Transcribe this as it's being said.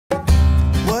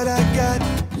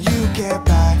can't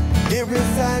buy. It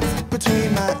resides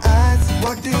between my eyes.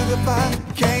 Walked through the fire,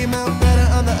 came out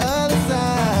better on the other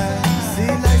side. See,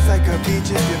 life's like a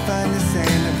beach if you find the sand.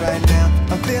 And right now,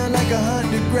 I'm feeling like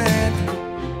 100 grand.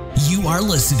 You are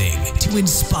listening to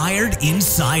Inspired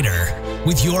Insider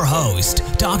with your host,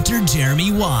 Dr.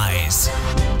 Jeremy Weisz.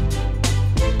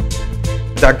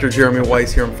 Dr. Jeremy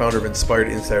Weisz here. I'm founder of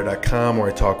InspiredInsider.com, where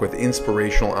I talk with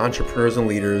inspirational entrepreneurs and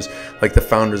leaders like the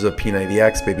founders of P90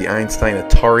 X, Baby Einstein,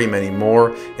 Atari, many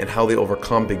more, and how they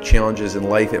overcome big challenges in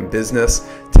life and business.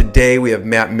 Today we have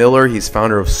Matt Miller. He's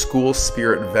founder of School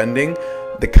Spirit Vending.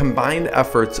 The combined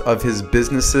efforts of his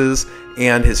businesses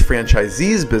and his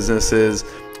franchisees' businesses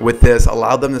with this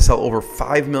allowed them to sell over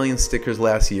 5 million stickers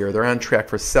last year. They're on track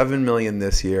for 7 million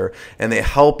this year, and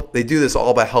they do this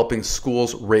all by helping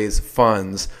schools raise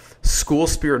funds. School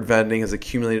Spirit Vending has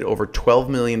accumulated over $12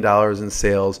 million in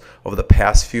sales over the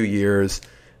past few years.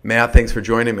 Matt, thanks for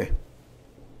joining me.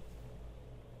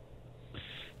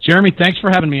 Jeremy, thanks for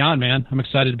having me on, man. I'm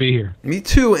excited to be here. Me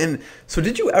too. And so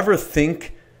did you ever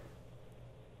think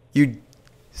you'd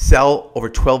sell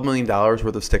over $12 million worth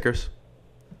of stickers?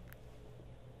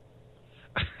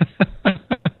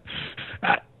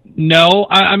 No,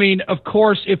 I mean, of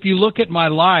course, if you look at my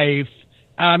life,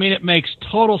 I mean, it makes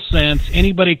total sense.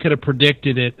 Anybody could have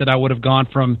predicted it, that I would have gone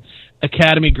from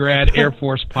Academy grad Air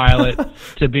Force pilot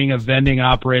to being a vending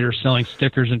operator selling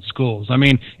stickers in schools. I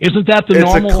mean, isn't that the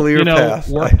normal,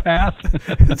 work path?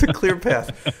 It's a clear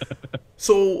path.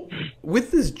 So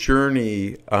with this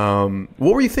journey, what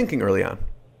were you thinking early on?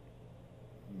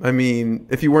 I mean,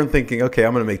 if you weren't thinking, okay,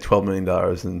 I'm going to make $12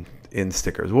 million in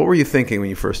stickers, what were you thinking when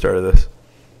you first started this?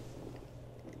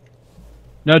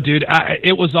 No, dude,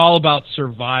 it was all about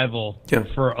survival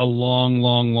for a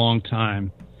long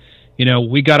time. You know,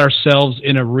 we got ourselves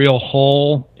in a real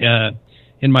hole.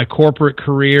 In my corporate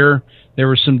career, there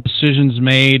were some decisions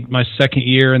made my second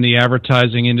year in the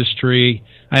advertising industry.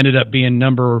 I ended up being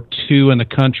number 2 in the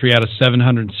country out of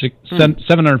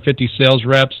 750 sales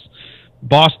reps.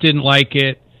 Boss didn't like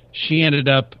it. She ended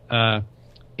up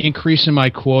increasing my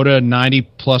quota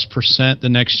 90+% the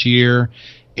next year.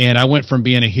 And I went from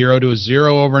being a hero to a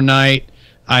zero overnight.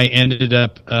 I ended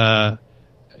up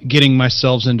getting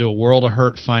myself into a world of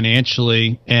hurt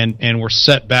financially, and we're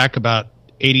set back about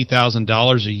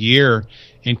 $80,000 a year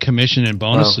in commission and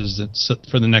bonuses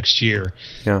for the next year.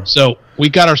 Yeah. So we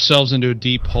got ourselves into a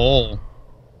deep hole,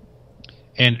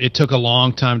 and it took a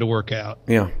long time to work out.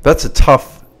 Yeah, that's a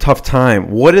tough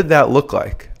time. What did that look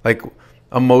like? Like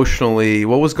emotionally,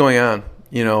 what was going on?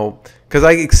 You know, because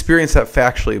I experienced that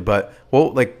factually, but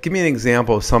give me an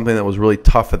example of something that was really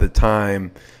tough at the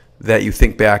time that you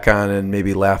think back on and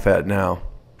maybe laugh at now.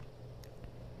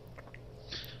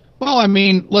 Well, I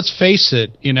mean, let's face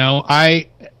it. You know, I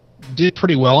did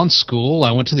pretty well in school.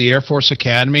 I went to the Air Force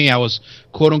Academy. I was,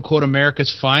 quote unquote,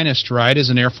 America's finest, right, as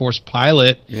an Air Force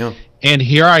pilot. Yeah. And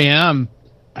here I am,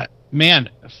 man,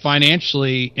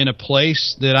 financially in a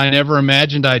place that I never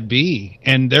imagined I'd be.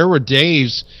 And there were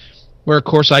days where, of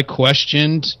course, I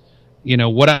questioned, you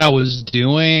know, what I was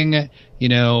doing, you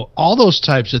know, all those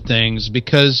types of things,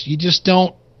 because you just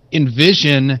don't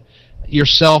envision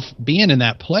yourself being in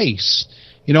that place.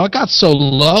 You know, it got so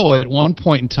low at one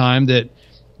point in time that,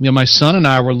 you know, my son and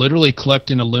I were literally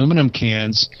collecting aluminum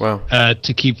cans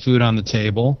to keep food on the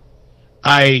table.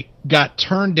 I got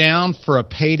turned down for a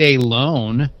payday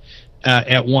loan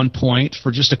at one point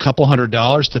for just a couple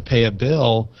 $100s to pay a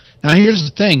bill. Now, here's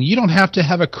the thing. You don't have to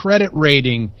have a credit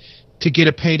rating to get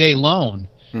a payday loan.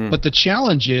 But the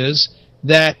challenge is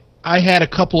that I had a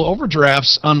couple of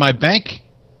overdrafts on my bank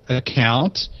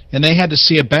account, and they had to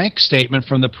see a bank statement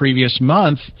from the previous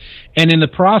month. And in the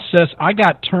process, I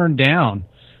got turned down.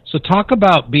 So talk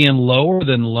about being lower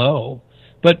than low.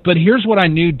 But here's what I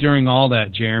knew during all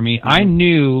that, Jeremy. I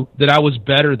knew that I was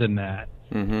better than that.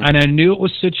 And I knew it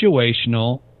was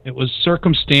situational. It was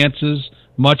circumstances,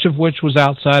 much of which was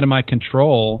outside of my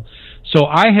control. So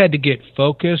I had to get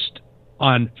focused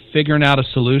on figuring out a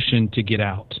solution to get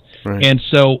out. Right. And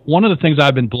so one of the things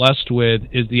I've been blessed with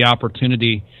is the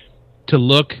opportunity to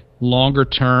look longer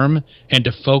term and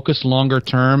to focus longer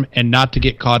term and not to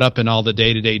get caught up in all the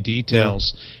day-to-day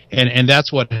details. Yeah. And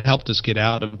that's what helped us get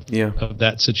out of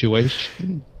that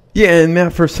situation. Yeah, and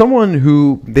Matt, for someone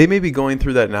who they may be going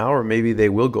through that now, or maybe they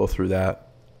will go through that,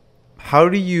 how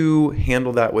do you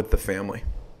handle that with the family?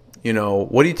 You know,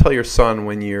 what do you tell your son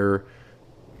when you're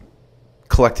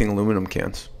collecting aluminum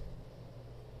cans?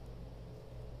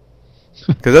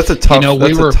 Because that's a tough,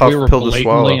 we were pill to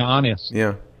swallow. Honest.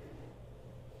 Yeah.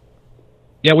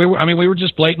 Yeah, we were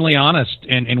just blatantly honest,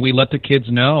 and we let the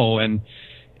kids know. And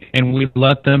and we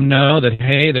let them know that,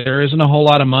 hey, there isn't a whole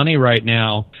lot of money right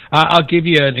now. I'll give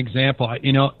you an example.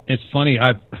 You know, it's funny.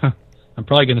 I'm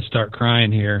probably going to start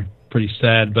crying here. Pretty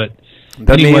sad, but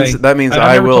that means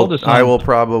I will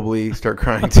probably start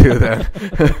crying too.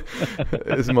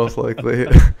 That is most likely.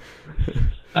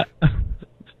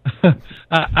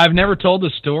 I've never told the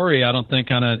story, I don't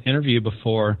think, on an interview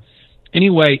before.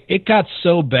 Anyway, it got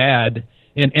so bad,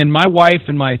 and my wife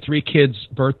and my 3 kids'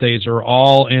 birthdays are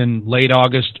all in late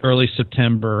August, early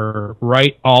September,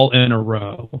 right, all in a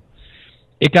row.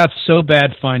 It got so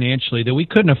bad financially that we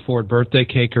couldn't afford birthday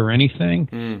cake or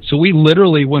anything. So we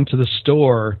literally went to the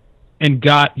store and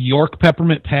got York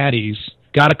peppermint patties,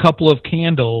 got a couple of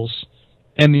candles,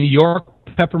 and the York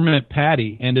peppermint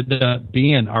patty ended up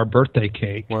being our birthday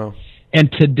cake. Wow.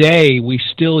 And today we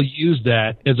still use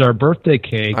that as our birthday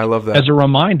cake. I love that. As a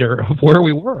reminder of where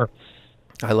we were.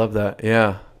 I love that.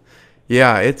 Yeah.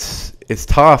 Yeah, it's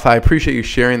tough. I appreciate you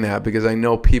sharing that, because I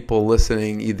know people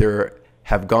listening either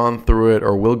have gone through it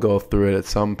or will go through it at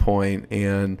some point,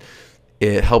 and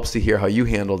it helps to hear how you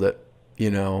handled it,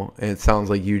 you know. And it sounds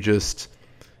like you just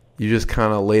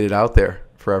kind of laid it out there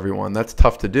for everyone. That's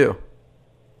tough to do.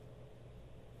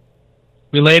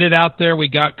 We laid it out there, we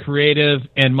got creative,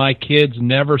 and my kids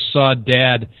never saw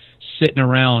Dad sitting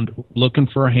around looking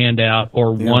for a handout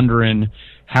or wondering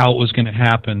how it was going to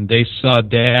happen. They saw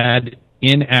Dad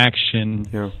in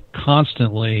action,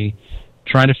 constantly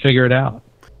trying to figure it out.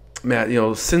 Matt, you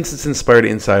know, since it's Inspired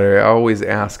Insider, I always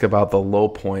ask about the low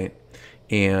point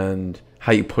and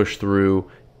how you push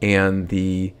through, and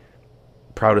the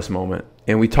proudest moment.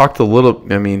 And we talked a little,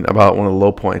 about one of the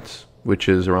low points, which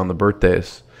is around the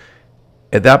birthdays.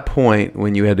 At that point,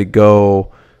 when you had to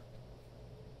go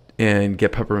and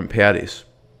get peppermint patties,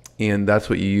 and that's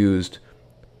what you used,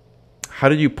 how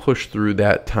did you push through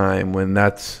that time when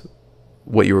that's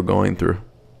what you were going through?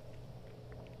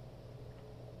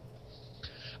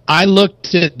 I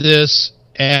looked at this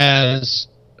as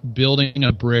building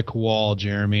a brick wall,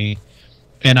 Jeremy,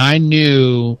 and I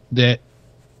knew that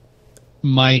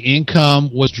my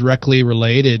income was directly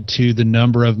related to the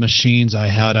number of machines I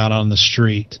had out on the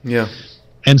street. Yeah.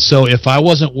 And so if I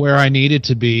wasn't where I needed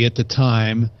to be at the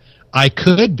time, I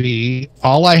could be.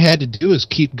 All I had to do is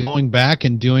keep going back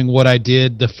and doing what I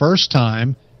did the first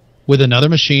time with another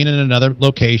machine in another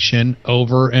location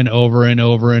over and over and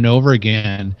over and over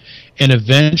again. And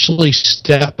eventually,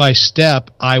 step by step,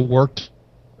 I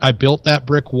built that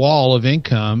brick wall of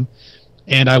income,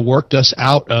 and I worked us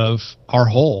out of our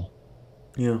hole.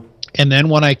 Yeah. And then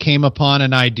when I came upon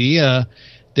an idea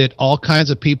that all kinds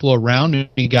of people around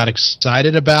me got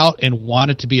excited about and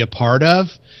wanted to be a part of,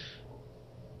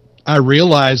 I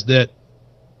realized that,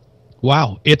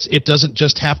 wow, it doesn't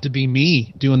just have to be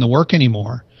me doing the work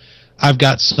anymore. I've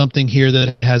got something here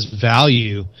that has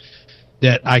value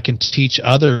that I can teach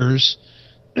others.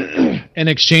 In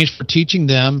exchange for teaching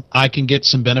them, I can get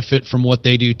some benefit from what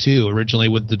they do too, originally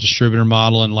with the distributor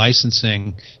model and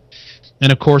licensing.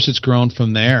 And of course, it's grown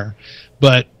from there.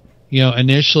 But, you know,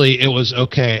 initially it was,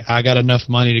 okay, I got enough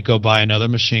money to go buy another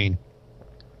machine.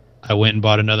 I went and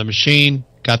bought another machine,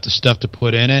 got the stuff to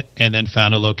put in it, and then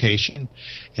found a location.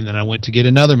 And then I went to get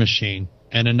another machine,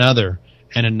 and another,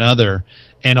 and another.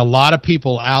 And a lot of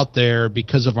people out there,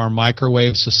 because of our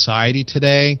microwave society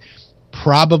today,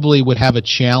 probably would have a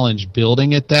challenge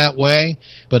building it that way,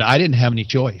 but I didn't have any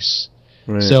choice.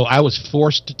 Right. So I was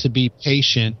forced to be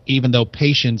patient, even though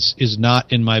patience is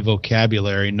not in my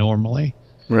vocabulary normally.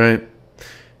 Right.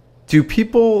 Do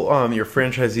people, your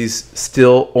franchisees,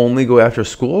 still only go after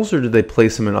schools, or do they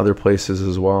place them in other places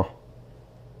as well?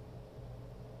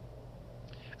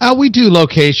 We do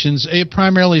locations,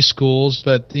 primarily schools,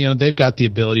 but you know they've got the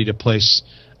ability to place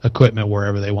equipment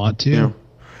wherever they want to.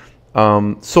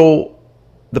 Yeah. So,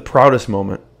 the proudest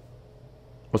moment.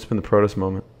 What's been the proudest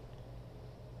moment?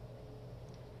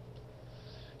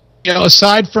 You know,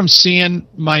 aside from seeing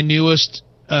my newest,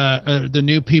 the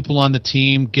new people on the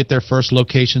team get their first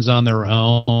locations on their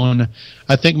own,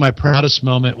 I think my proudest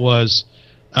moment was,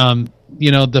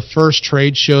 you know, the first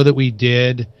trade show that we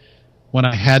did. When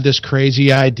I had this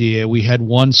crazy idea, we had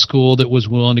one school that was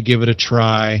willing to give it a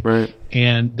try, right,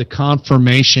 and the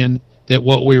confirmation that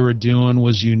what we were doing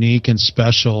was unique and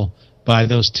special by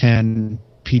those 10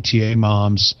 PTA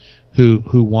moms who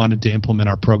wanted to implement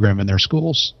our program in their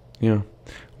schools. Yeah.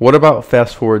 What about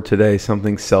fast forward today,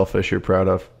 something selfish you're proud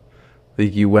of?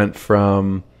 Like you went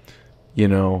from, you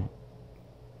know,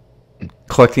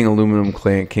 collecting aluminum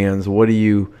cans. What do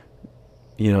you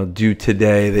do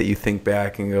today that you think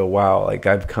back and go, wow, like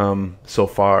I've come so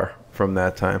far from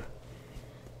that time?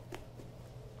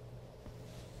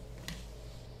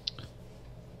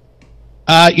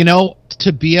 You know,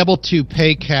 to be able to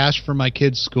pay cash for my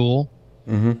kids' school,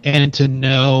 and to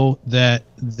know that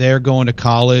they're going to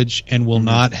college and will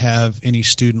not have any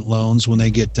student loans when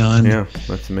they get done. Yeah,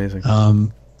 that's amazing.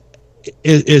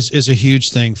 Is a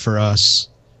huge thing for us,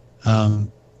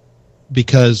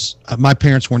 because my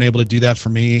parents weren't able to do that for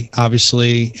me,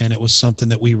 obviously, and it was something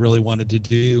that we really wanted to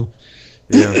do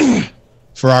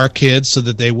for our kids, so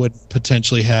that they would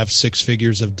potentially have 6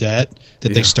 figures of debt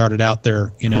that they started out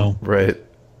there, you know,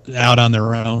 out on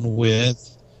their own with.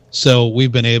 So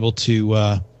we've been able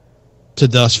to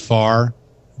thus far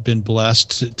been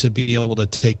blessed to be able to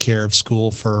take care of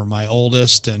school for my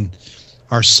oldest, and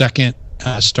our second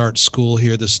start school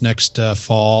here this next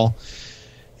fall.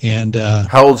 And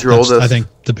how old's your oldest? I think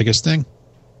the biggest thing.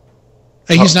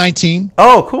 He's 19.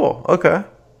 Oh, cool. Okay.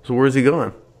 So where's he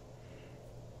going?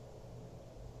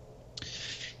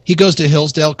 He goes to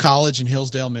Hillsdale College in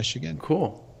Hillsdale, Michigan.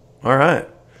 Cool. All right.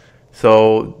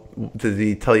 So did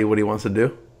he tell you what he wants to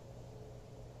do?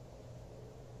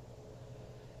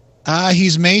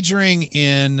 He's majoring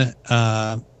in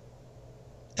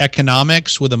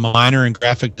economics with a minor in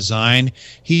graphic design.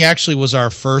 He actually was our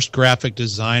first graphic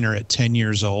designer at 10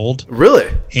 years old. Really?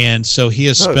 And so he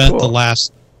has spent the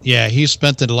last, he's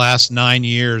spent the last 9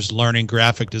 years learning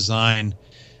graphic design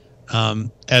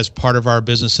as part of our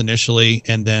business initially,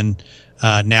 and then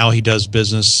now he does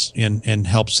business and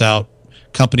helps out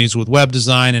companies with web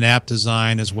design and app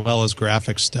design as well as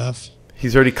graphic stuff.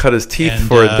 He's already cut his teeth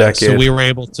for a decade. So we were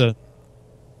able to.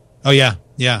 Oh yeah,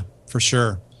 for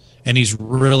sure. And he's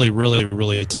really, really,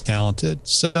 really talented.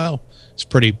 So it's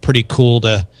pretty cool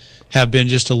to have been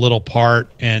just a little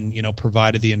part and, you know,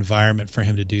 provided the environment for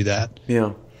him to do that.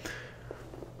 Yeah.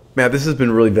 Matt, this has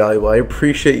been really valuable. I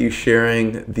appreciate you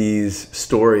sharing these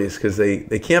stories, because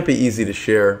they can't be easy to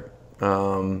share,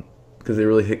 because they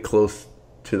really hit close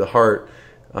to the heart.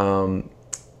 So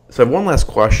I have one last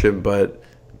question, but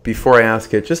before I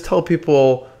ask it, just tell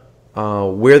people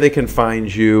where they can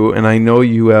find you. And I know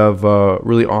you have a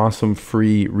really awesome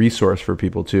free resource for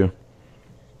people too.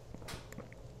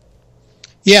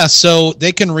 Yeah, so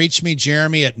they can reach me,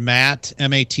 Jeremy, at Matt,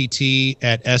 M-A-T-T,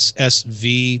 at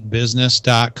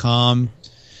SSVBusiness.com.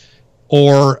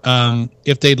 Or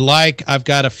if they'd like, I've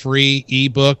got a free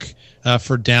ebook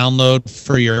for download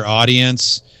for your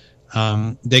audience.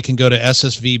 They can go to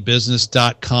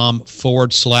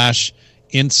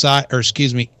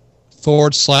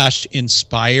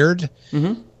 /inspired.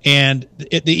 And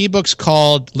the ebook's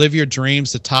called Live Your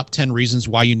Dreams, the Top 10 Reasons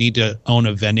Why You Need to Own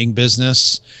a Vending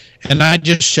Business. And I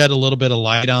just shed a little bit of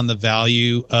light on the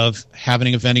value of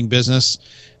having a vending business.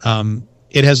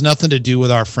 It has nothing to do with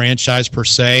our franchise per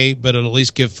se, but it'll at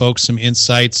least give folks some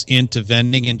insights into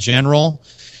vending in general.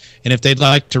 And if they'd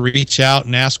like to reach out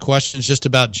and ask questions just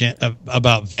about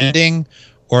vending,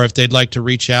 or if they'd like to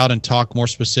reach out and talk more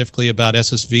specifically about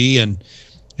SSV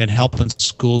and helping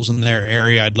schools in their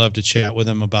area, I'd love to chat with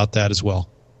them about that as well.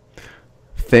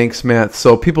 Thanks, Matt.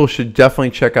 So people should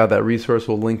definitely check out that resource.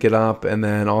 We'll link it up, and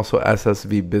then also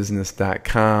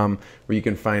ssvbusiness.com, where you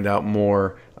can find out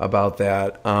more about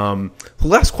that.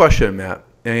 Last question, Matt,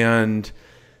 and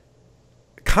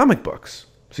comic books.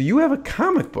 So you have a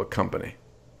comic book company,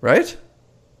 right?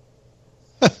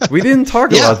 We didn't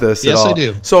talk about this at all. Yes, I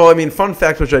do. So, I mean, fun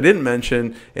fact, which I didn't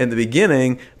mention in the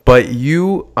beginning, but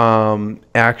you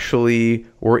actually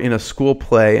were in a school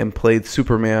play and played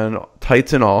Superman,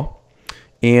 tights and all,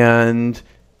 and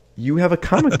you have a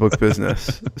comic book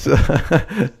business. So,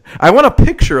 I want a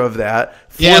picture of that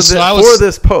for, for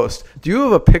this post. Do you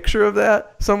have a picture of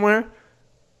that somewhere?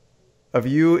 Of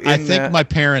you in I think that? My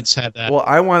parents had that. Well,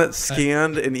 I want it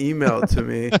scanned and emailed to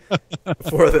me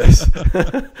for this.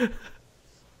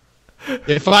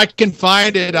 If I can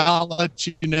find it, I'll let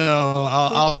you know.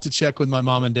 I'll have to check with my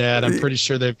mom and dad. I'm pretty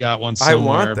sure they've got one somewhere.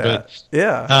 I want that. But,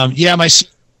 yeah.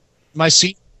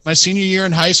 My senior year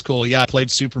in high school, I played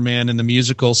Superman in the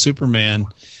musical Superman,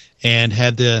 and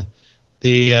had the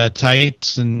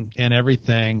tights and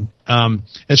everything.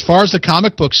 As far as the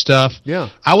comic book stuff,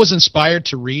 I was inspired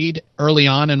to read early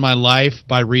on in my life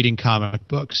by reading comic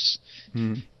books.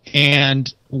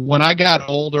 And when I got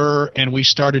older and we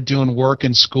started doing work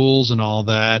in schools and all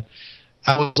that,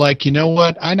 I was like, you know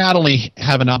what? I not only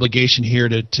have an obligation here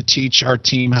to teach our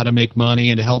team how to make money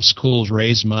and to help schools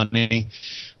raise money,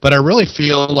 but I really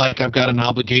feel like I've got an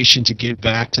obligation to give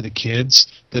back to the kids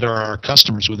that are our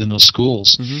customers within those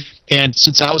schools. And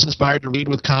since I was inspired to read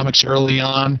with comics early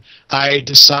on, I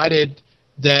decided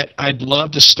that I'd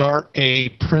love to start a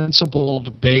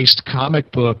principle-based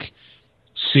comic book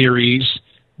series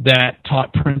that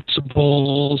taught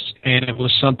principles, and it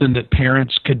was something that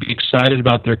parents could be excited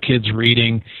about their kids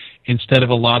reading, instead of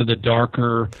a lot of the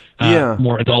darker,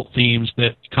 more adult themes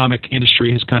that the comic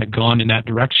industry has kind of gone in that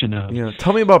direction of. Yeah.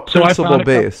 Tell me about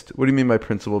principle-based. What do you mean by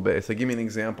principle-based? Like, give me an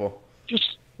example.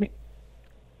 Just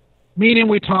meaning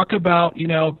we talk about,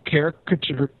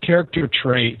 character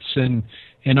traits and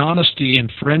honesty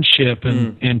and friendship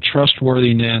and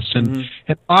trustworthiness and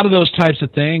a lot of those types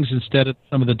of things instead of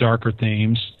some of the darker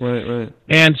themes. Right.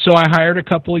 And so I hired a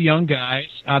couple of young guys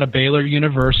out of Baylor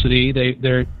University.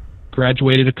 They're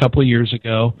graduated a couple of years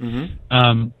ago.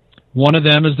 One of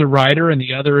them is the writer and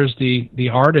the other is the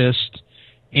artist.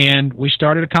 And we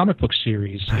started a comic book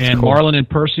series. That's cool. Marlon and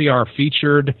Percy are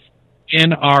featured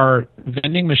in our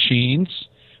vending machines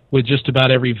with just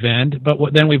about every vend. But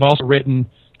then we've also written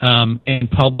and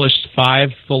published 5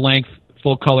 full-length,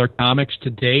 full-color comics to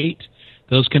date.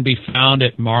 Those can be found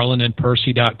at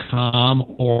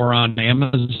marlonandpercy.com or on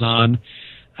Amazon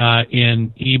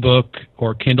in ebook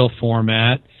or Kindle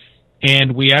format.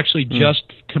 And we actually just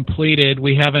completed,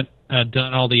 we haven't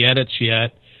done all the edits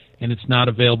yet, and it's not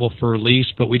available for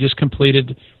release, but we just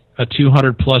completed a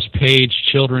 200-plus page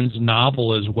children's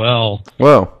novel as well.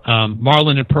 Wow.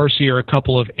 Marlon and Percy are a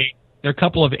couple of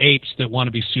apes that want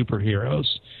to be superheroes.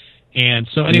 And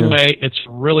so anyway, it's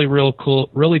really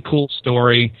cool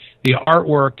story. The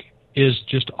artwork is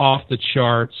just off the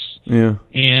charts. Yeah.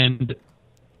 And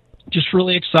just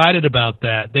really excited about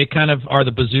that. They kind of are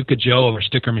the Bazooka Joe of our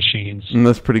sticker machines. And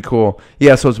that's pretty cool.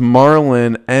 Yeah, so it's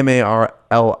Marlin,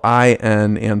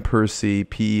 Marlin, and Percy,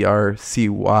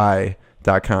 PERCY.com,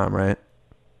 right?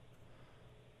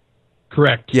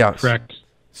 Correct. Yes. Correct.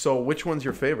 So which one's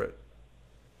your favorite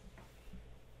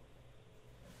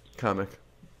comic?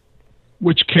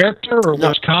 Which character or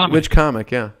which comic? Which comic,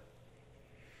 yeah.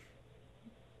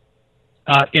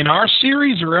 In our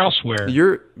series or elsewhere?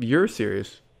 Your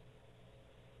series.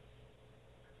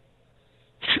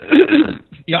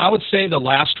 Yeah, I would say the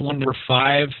last one, number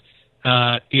 5,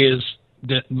 is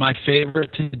my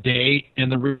favorite to date,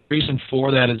 and the reason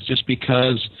for that is just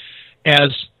because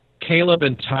as Caleb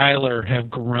and Tyler have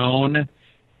grown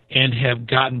and have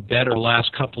gotten better the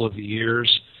last couple of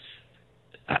years,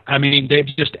 I mean, they've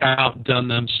just outdone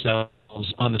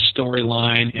themselves on the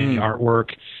storyline and the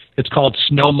artwork. It's called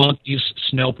Snow Monkeys,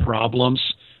 Snow Problems,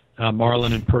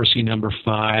 Marlon and Percy number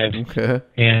 5. Okay.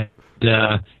 And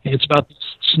it's about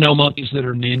snow monkeys that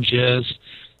are ninjas.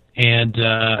 And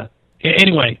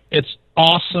anyway, it's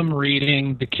awesome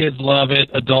reading. The kids love it.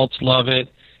 Adults love it.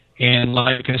 And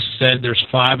like I said, there's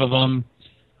 5 of them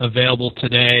available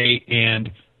today, and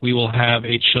we will have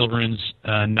a children's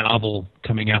novel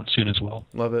coming out soon as well.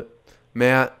 Love it.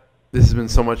 Matt, this has been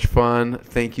so much fun.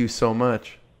 Thank you so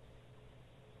much.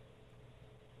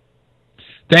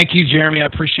 Thank you, Jeremy. I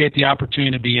appreciate the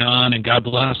opportunity to be on, and God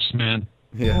bless, man.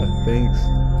 Yeah, thanks.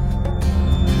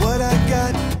 What I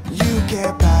got, you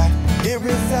can't buy. It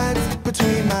resides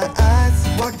between my eyes.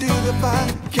 Walked through the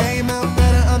fire, came out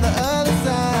better on the other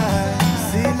side.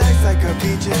 See, life's like a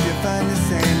beach if you find the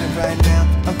sand. And right now,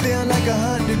 I feel like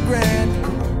 $100 grand.